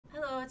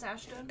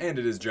it's Ashton. And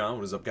it is John.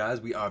 What is up, guys?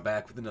 We are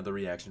back with another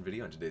reaction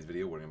video. In today's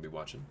video, we're going to be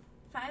watching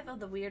 5 of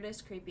the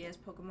weirdest, creepiest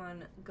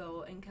Pokemon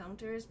Go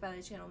Encounters by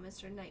the channel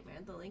Mr. Nightmare.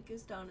 The link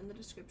is down in the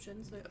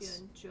description, so if you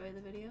enjoy the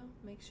video,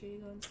 make sure you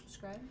go and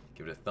subscribe.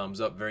 Give it a thumbs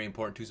up. Very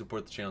important to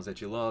support the channels that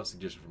you love.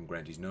 Suggestion from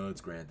Granty's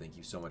Notes. Grant, thank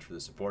you so much for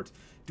the support.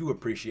 Do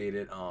appreciate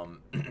it.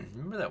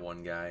 Remember that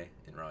one guy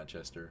in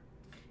Rochester?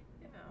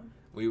 Yeah.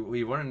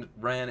 We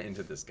ran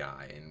into this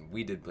guy, and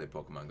we did play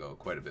Pokemon Go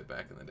quite a bit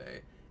back in the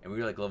day. And we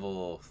were like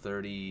level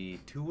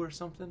 32 or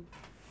something.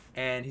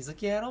 And he's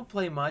like, yeah, I don't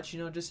play much,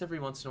 you know, just every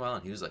once in a while.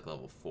 And he was like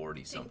level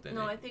 40 something.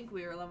 No, I think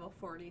we were level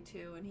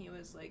 42, and he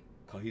was like...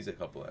 Oh, he's a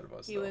couple out of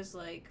us, He was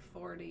like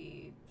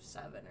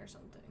 47 or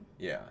something.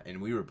 Yeah, and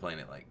we were playing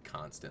it like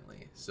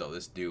constantly. So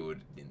this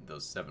dude in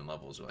those 7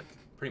 levels are like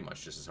pretty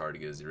much just as hard to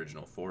get as the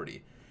original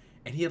 40.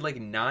 And he had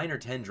like 9 or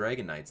 10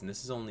 Dragonites, and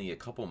this is only a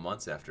couple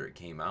months after it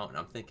came out. And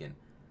I'm thinking,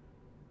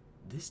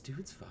 this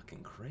dude's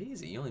fucking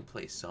crazy. You only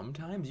play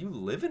sometimes? You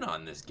living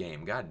on this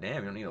game. God damn,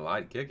 you don't need a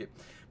lie to kick it.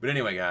 But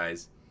anyway,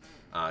 guys,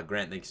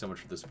 Grant, thank you so much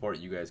for the support.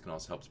 You guys can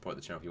also help support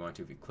the channel if you want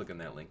to. If you click on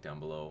that link down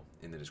below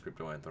in the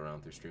description and throw it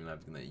on through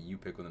Streamlabs, and that you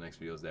pick one of the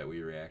next videos that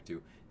we react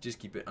to. Just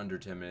keep it under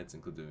 10 minutes,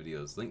 include the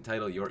videos, link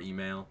title, your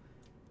email,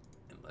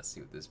 and let's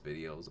see what this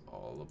video is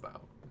all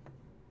about.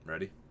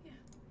 Ready?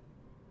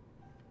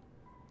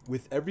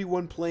 With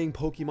everyone playing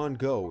Pokemon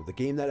Go, the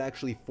game that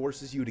actually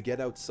forces you to get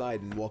outside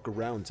and walk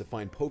around to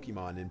find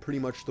Pokemon in pretty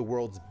much the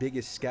world's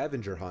biggest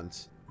scavenger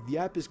hunt, the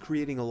app is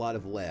creating a lot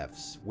of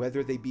laughs,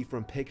 whether they be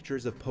from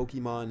pictures of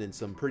Pokemon in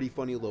some pretty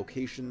funny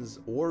locations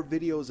or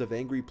videos of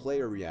angry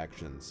player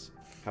reactions.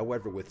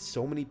 However, with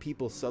so many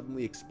people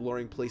suddenly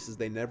exploring places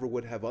they never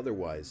would have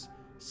otherwise,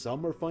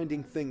 some are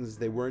finding things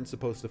they weren't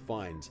supposed to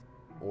find,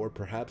 or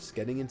perhaps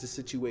getting into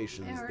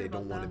situations they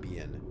don't want to be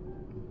in.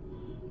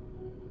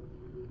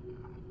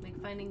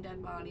 Finding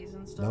dead bodies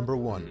and stuff. Number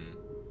 1.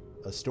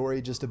 A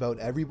story just about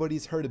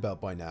everybody's heard about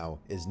by now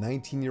is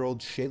 19-year-old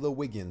Shayla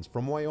Wiggins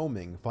from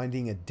Wyoming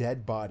finding a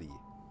dead body.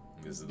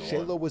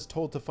 Shayla was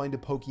told to find a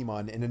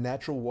Pokemon in a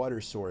natural water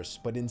source,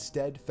 but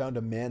instead found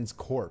a man's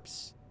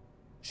corpse.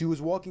 She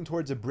was walking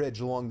towards a bridge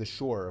along the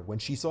shore when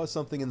she saw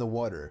something in the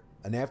water,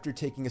 and after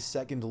taking a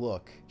second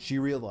look, she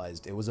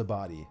realized it was a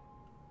body.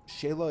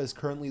 Shayla is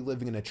currently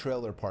living in a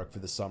trailer park for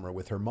the summer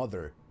with her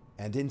mother,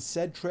 and in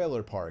said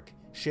trailer park,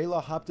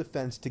 Shayla hopped a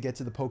fence to get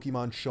to the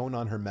Pokemon shown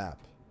on her map.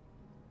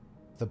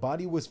 The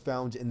body was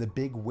found in the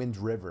Big Wind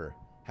River.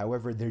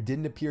 However, there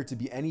didn't appear to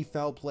be any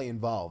foul play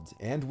involved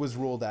and was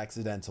ruled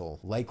accidental,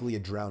 likely a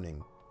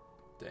drowning.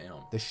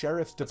 Damn. The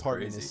sheriff's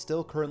department is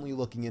still currently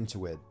looking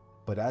into it,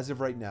 but as of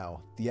right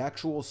now, the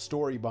actual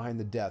story behind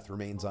the death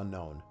remains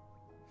unknown.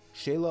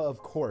 Shayla, of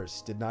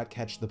course, did not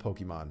catch the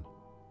Pokemon.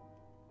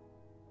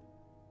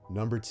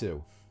 Number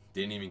 2.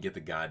 Didn't even get the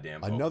goddamn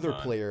Pokemon. Another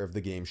player of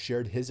the game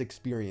shared his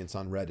experience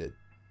on Reddit.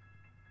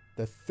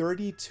 The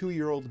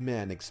 32-year-old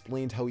man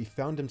explained how he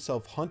found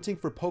himself hunting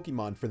for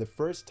Pokemon for the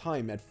first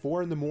time at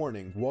 4 in the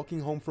morning walking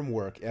home from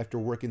work after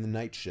working the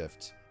night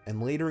shift,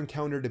 and later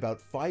encountered about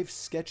 5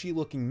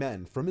 sketchy-looking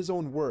men, from his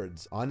own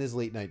words, on his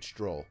late-night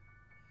stroll.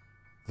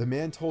 The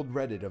man told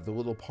Reddit of the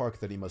little park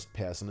that he must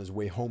pass on his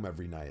way home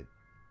every night.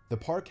 The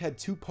park had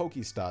 2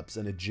 Pokestops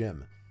and a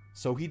gym,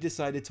 so he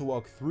decided to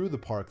walk through the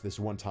park this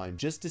one time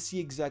just to see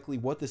exactly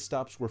what the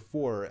stops were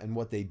for and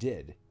what they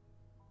did.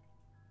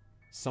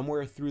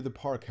 Somewhere through the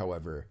park,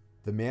 however,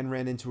 the man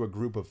ran into a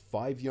group of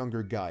 5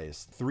 younger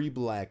guys, 3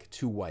 black,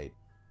 2 white.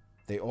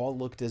 They all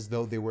looked as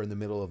though they were in the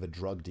middle of a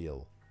drug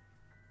deal.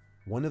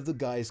 One of the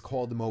guys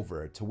called him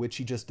over, to which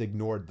he just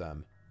ignored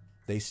them.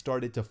 They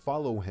started to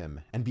follow him,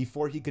 and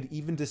before he could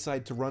even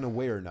decide to run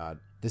away or not,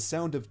 the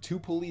sound of 2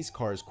 police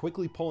cars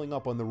quickly pulling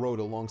up on the road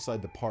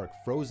alongside the park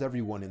froze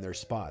everyone in their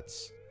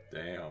spots.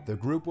 Damn. The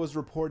group was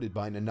reported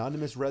by an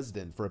anonymous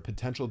resident for a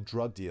potential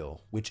drug deal,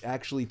 which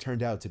actually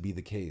turned out to be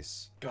the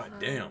case. God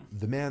damn.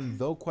 The man,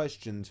 though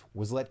questioned,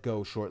 was let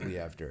go shortly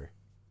after.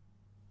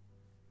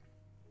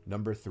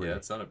 Number 3. Yeah,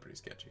 that sounded pretty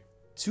sketchy.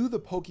 To the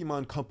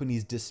Pokemon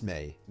Company's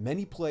dismay,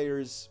 many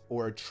players,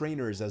 or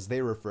trainers as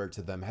they refer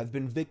to them, have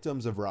been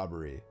victims of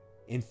robbery.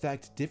 In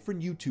fact,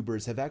 different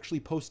YouTubers have actually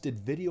posted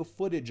video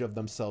footage of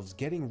themselves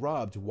getting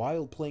robbed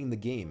while playing the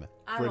game.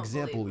 For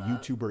example,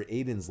 YouTuber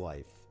ASHTYN'S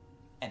life.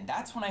 And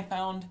that's when I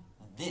found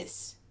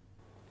this.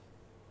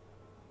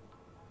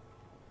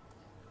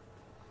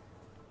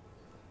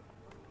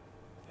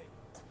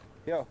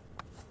 Yo.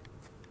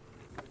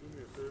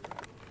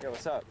 Yo,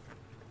 what's up?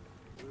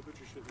 Can you put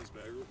your shit in this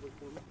bag real quick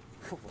for me?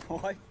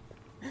 What?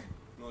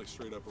 No, like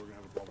straight up, we're gonna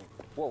have a problem.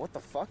 Whoa, what the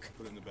fuck?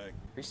 Put it in the bag.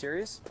 Are you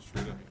serious?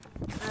 Straight up.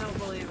 I don't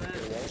believe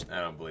it. I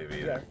don't believe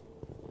it either.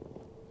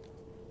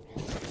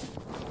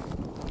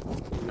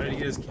 How did he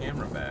get his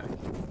camera back?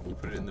 He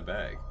put it in the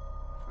bag.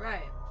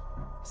 Right.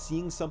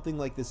 Seeing something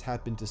like this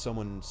happen to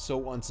someone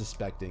so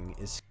unsuspecting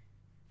is...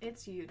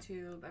 It's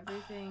YouTube.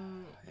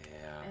 Everything...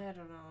 Yeah. I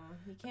don't know.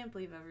 You can't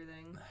believe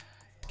everything.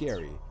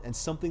 scary, and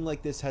something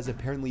like this has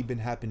apparently been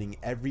happening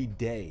every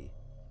day.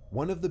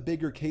 One of the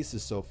bigger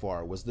cases so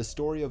far was the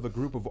story of a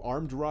group of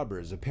armed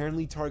robbers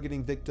apparently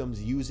targeting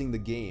victims using the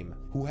game,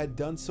 who had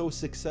done so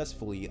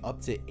successfully up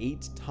to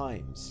 8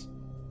 times.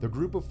 The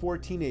group of 4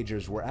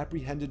 teenagers were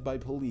apprehended by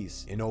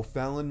police in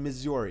O'Fallon,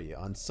 Missouri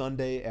on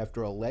Sunday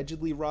after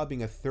allegedly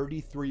robbing a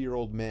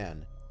 33-year-old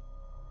man.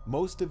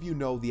 Most of you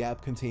know the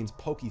app contains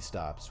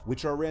Pokestops,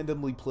 which are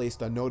randomly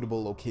placed on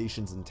notable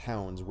locations in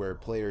towns where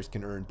players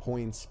can earn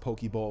points,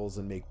 Pokeballs,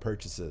 and make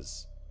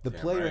purchases. The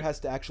player has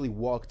to actually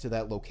walk to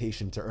that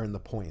location to earn the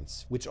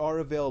points, which are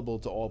available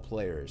to all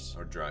players.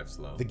 Or drive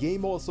slow. The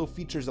game also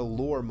features a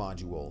lure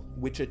module,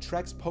 which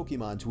attracts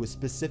Pokemon to a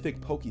specific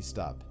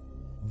Pokestop.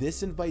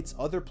 This invites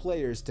other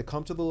players to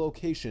come to the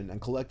location and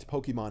collect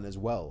Pokemon as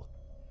well.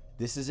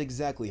 This is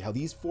exactly how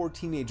these 4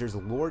 teenagers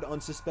lured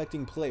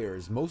unsuspecting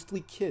players,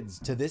 mostly kids,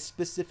 to this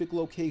specific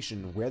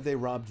location where they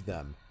robbed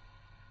them.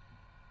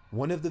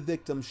 One of the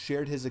victims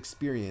shared his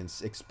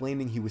experience,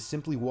 explaining he was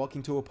simply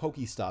walking to a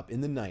Pokestop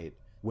in the night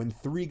when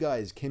 3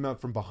 guys came out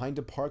from behind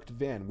a parked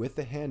van with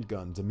a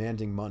handgun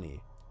demanding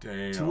money.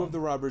 Damn. 2 of the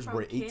robbers From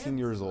were 18 kids?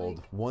 years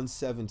old, one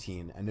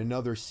 17, and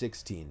another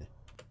 16.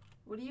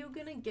 What are you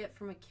gonna get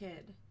from a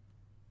kid?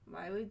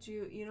 Why would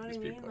you, you know what These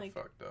I mean? people are Like,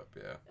 fucked up,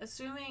 yeah.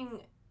 assuming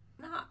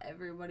not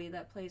everybody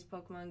that plays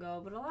Pokemon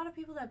Go, but a lot of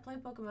people that play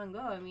Pokemon Go,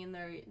 I mean,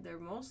 they're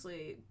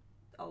mostly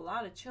a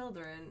lot of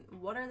children.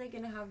 What are they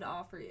gonna have to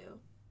offer you?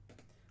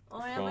 Oh,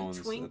 I have a Phones,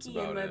 that's Twinkie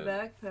in about my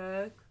it.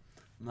 backpack.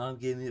 Mom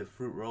gave me a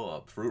fruit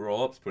roll-up. Fruit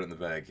roll-ups, put it in the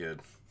bag, kid.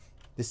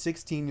 The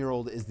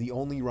 16-year-old is the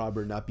only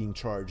robber not being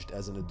charged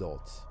as an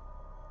adult.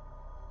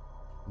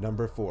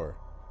 Number 4.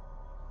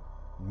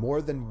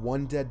 More than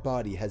 1 dead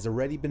body has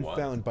already been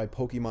found by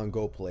Pokemon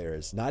Go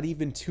players, not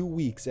even 2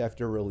 weeks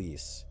after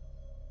release.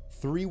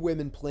 3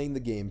 women playing the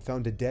game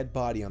found a dead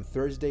body on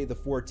Thursday the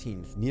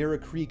 14th near a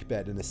creek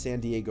bed in a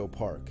San Diego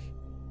park.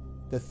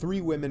 The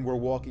 3 women were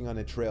walking on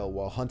a trail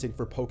while hunting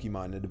for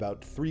Pokemon at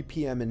about 3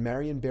 p.m. in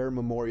Marion Bear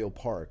Memorial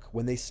Park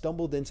when they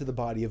stumbled into the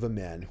body of a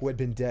man who had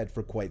been dead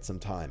for quite some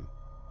time.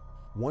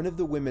 One of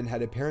the women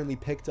had apparently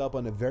picked up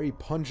on a very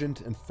pungent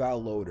and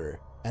foul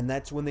odor, and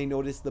that's when they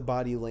noticed the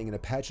body laying in a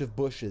patch of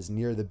bushes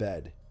near the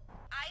bed.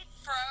 I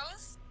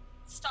froze,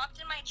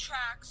 stopped in my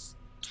tracks,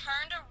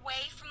 turned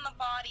away from the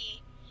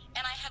body,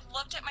 and I had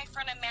looked at my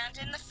friend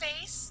Amanda in the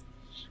face.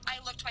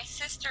 I looked my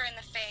sister in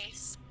the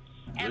face,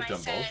 and Looked I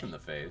them said, both in the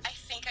face. I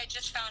think I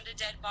just found a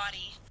dead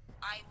body.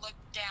 I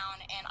looked down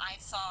and I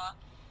saw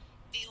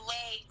the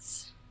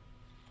legs,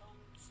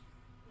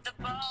 the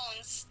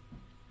bones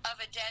of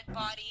a dead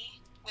body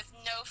with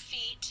no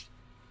feet,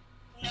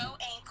 no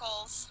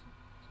ankles,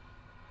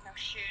 no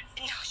shoes,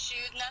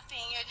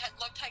 nothing. It had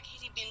looked like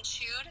he'd been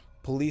chewed.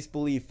 Police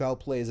believe foul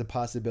play is a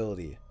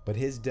possibility, but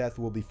his death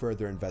will be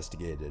further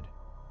investigated.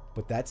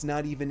 But that's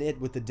not even it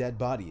with the dead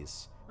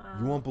bodies.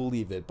 You won't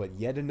believe it, but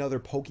yet another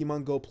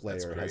Pokemon Go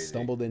player has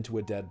stumbled into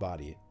a dead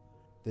body.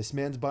 This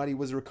man's body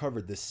was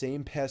recovered the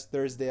same past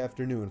Thursday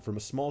afternoon from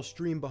a small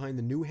stream behind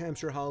the New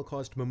Hampshire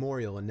Holocaust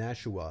Memorial in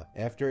Nashua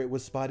after it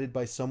was spotted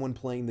by someone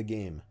playing the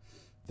game.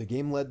 The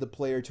game led the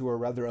player to a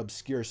rather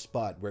obscure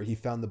spot where he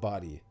found the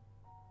body.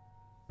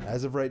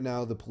 As of right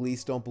now, the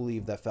police don't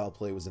believe that foul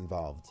play was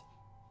involved.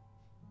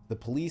 The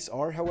police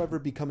are, however,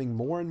 becoming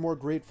more and more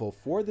grateful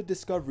for the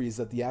discoveries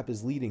that the app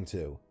is leading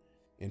to.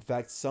 In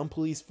fact, some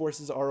police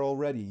forces are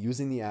already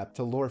using the app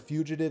to lure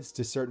fugitives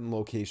to certain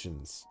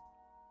locations.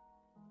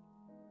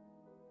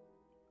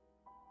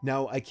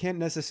 Now, I can't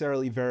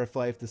necessarily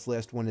verify if this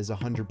last one is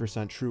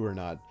 100% true or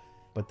not,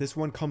 but this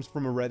one comes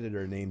from a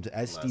Redditor named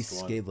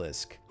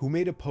ASHTY'N'S, who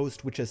made a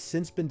post which has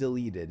since been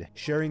deleted,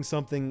 sharing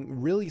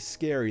something really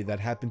scary that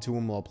happened to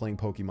him while playing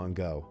Pokemon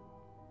Go.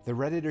 The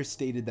Redditor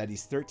stated that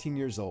he's 13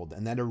 years old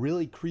and that a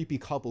really creepy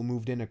couple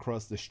moved in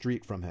across the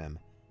street from him.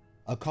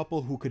 A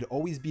couple who could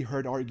always be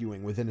heard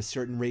arguing within a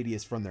certain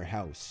radius from their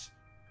house.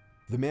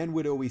 The man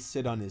would always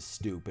sit on his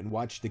stoop and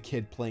watch the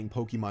kid playing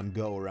Pokemon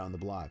Go around the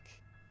block.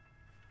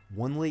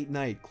 One late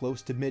night,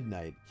 close to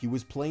midnight, he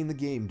was playing the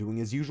game doing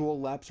his usual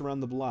laps around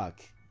the block,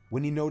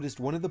 when he noticed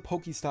one of the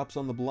Pokestops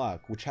on the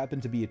block, which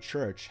happened to be a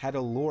church, had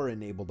a lure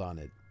enabled on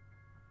it.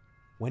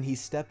 When he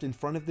stepped in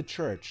front of the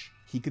church,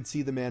 he could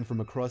see the man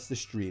from across the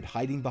street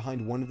hiding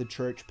behind one of the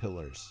church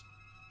pillars.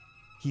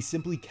 He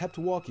simply kept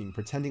walking,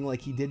 pretending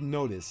like he didn't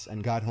notice,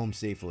 and got home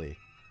safely.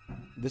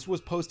 This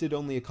was posted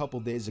only a couple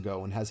days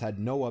ago and has had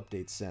no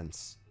updates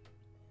since.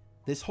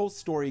 This whole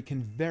story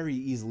can very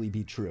easily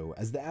be true,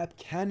 as the app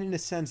can in a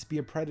sense be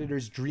a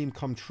predator's dream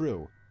come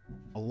true.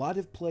 A lot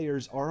of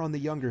players are on the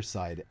younger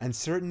side, and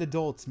certain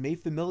adults may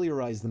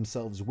familiarize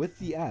themselves with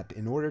the app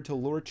in order to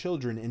lure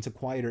children into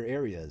quieter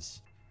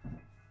areas.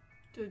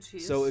 Dude, she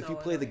is So if you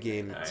play the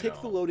annoying. game, I take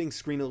know. the loading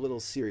screen a little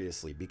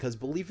seriously, because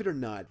believe it or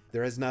not,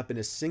 there has not been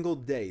a single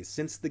day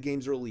since the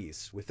game's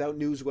release without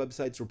news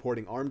websites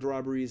reporting armed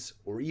robberies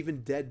or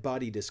even dead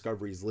body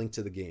discoveries linked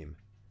to the game.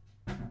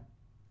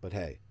 But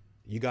hey,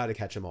 you gotta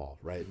catch them all,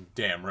 right?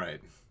 Damn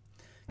right.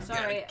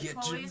 Sorry, Gotta get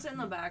Chloe's in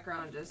the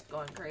background just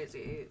going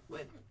crazy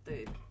with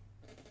the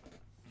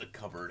the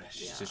cupboard.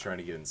 She's Yeah. just trying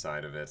to get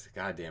inside of it.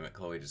 God damn it,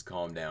 Chloe, just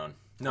calm down.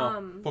 No,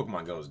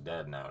 Pokemon Go is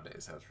dead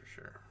nowadays, that's for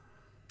sure.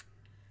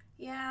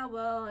 Yeah,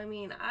 well, I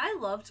mean, I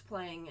loved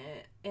playing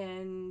it,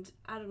 and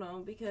I don't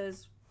know,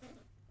 because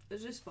it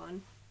was just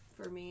fun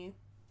for me.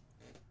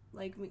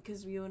 Like,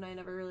 because you and I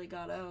never really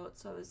got out,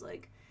 so I was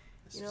like,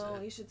 you know,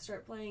 we should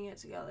start playing it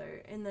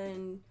together. And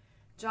then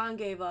John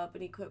gave up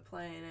and he quit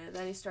playing it.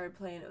 Then he started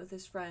playing it with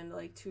his friend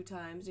like 2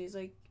 times. And he's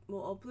like,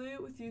 well, I'll play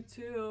it with you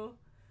too.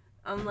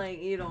 I'm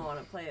like, you don't want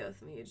to play it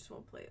with me, you just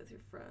want to play it with your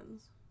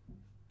friends.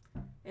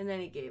 And then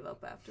he gave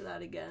up after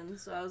that again.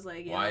 So I was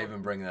like, yeah. Why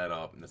even bring that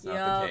up? That's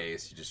not the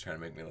case. You're just trying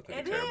to make me look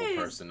like a terrible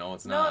person. No,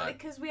 it's not. No,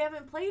 because we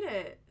haven't played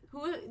it.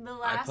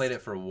 I played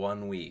it for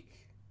 1 week.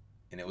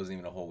 And it wasn't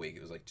even a whole week.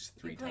 It was like just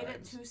 3 times. You played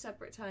it 2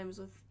 separate times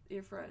with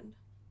your friend.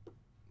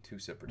 2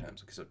 separate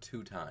times. Okay, so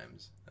 2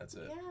 times. That's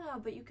it. Yeah,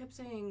 but you kept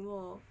saying,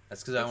 well...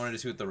 That's because I wanted to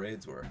see what the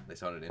raids were. They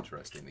sounded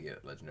interesting to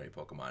get legendary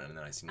Pokemon, and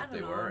then I seen what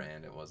they were,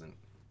 and it wasn't...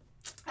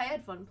 I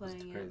had fun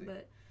playing it,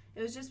 but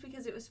it was just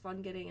because it was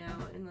fun getting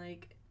out and,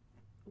 like,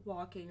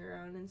 walking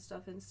around and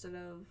stuff instead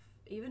of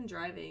even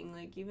driving.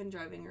 Like, even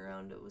driving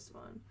around, it was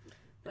fun.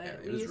 But yeah,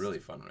 it was really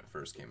fun when it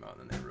first came out,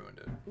 and then they ruined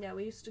it. Yeah,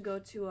 we used to go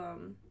to,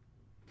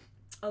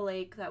 a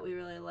lake that we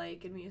really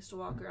like, and we used to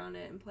walk around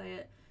it and play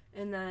it,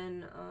 and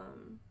then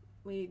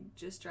we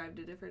just drive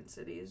to different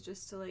cities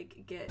just to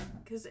like get,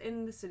 because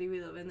in the city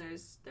we live in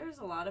there's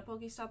a lot of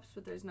Pokestops,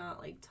 but there's not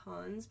like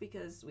tons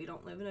because we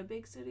don't live in a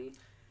big city.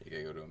 You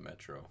gotta go to a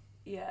metro.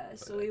 Yeah,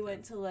 so we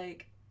went to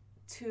like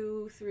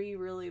 2-3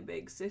 really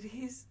big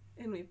cities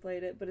and we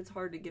played it, but it's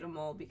hard to get them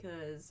all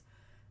because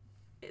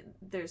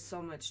there's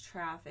so much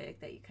traffic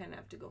that you kind of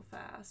have to go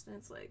fast, and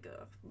it's like,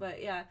 ugh.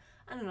 But yeah,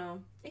 I don't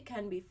know. It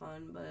can be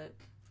fun, but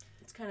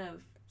it's kind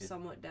of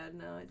somewhat dead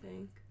now, I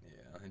think.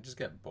 Yeah, it just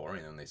got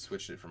boring, and they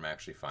switched it from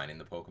actually finding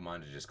the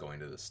Pokemon to just going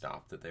to the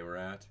stop that they were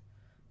at.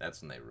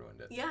 That's when they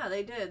ruined it. Yeah,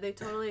 they did. They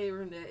totally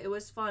ruined it. It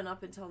was fun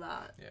up until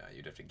that. Yeah,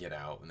 you'd have to get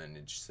out, and then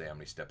it'd just say how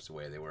many steps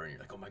away they were, and you're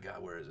like, oh my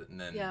god, where is it?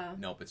 And then,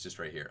 nope, it's just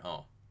right here.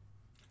 Oh,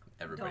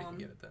 everybody can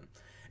get it then.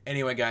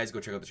 Anyway, guys,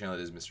 go check out the channel.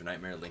 It is Mr.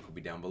 Nightmare. Link will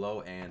be down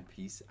below, and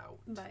peace out.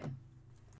 Bye.